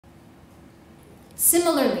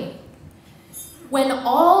Similarly, when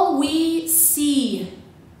all we see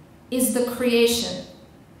is the creation,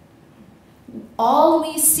 all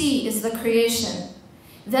we see is the creation,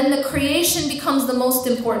 then the creation becomes the most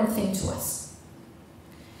important thing to us.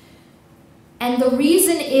 And the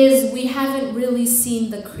reason is we haven't really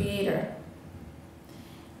seen the Creator.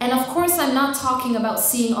 And of course, I'm not talking about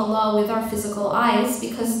seeing Allah with our physical eyes,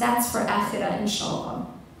 because that's for akhirah, inshallah.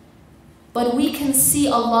 But we can see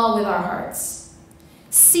Allah with our hearts.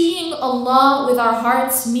 Seeing Allah with our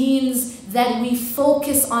hearts means that we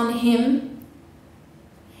focus on Him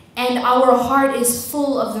and our heart is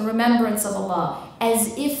full of the remembrance of Allah,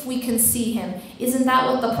 as if we can see Him. Isn't that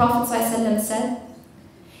what the Prophet ﷺ said?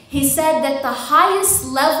 He said that the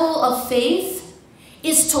highest level of faith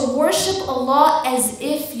is to worship Allah as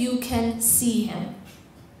if you can see Him.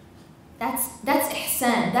 That's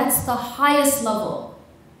Ihsan, that's the highest level.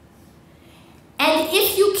 And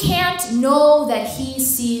if you can't, know that He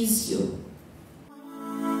sees you.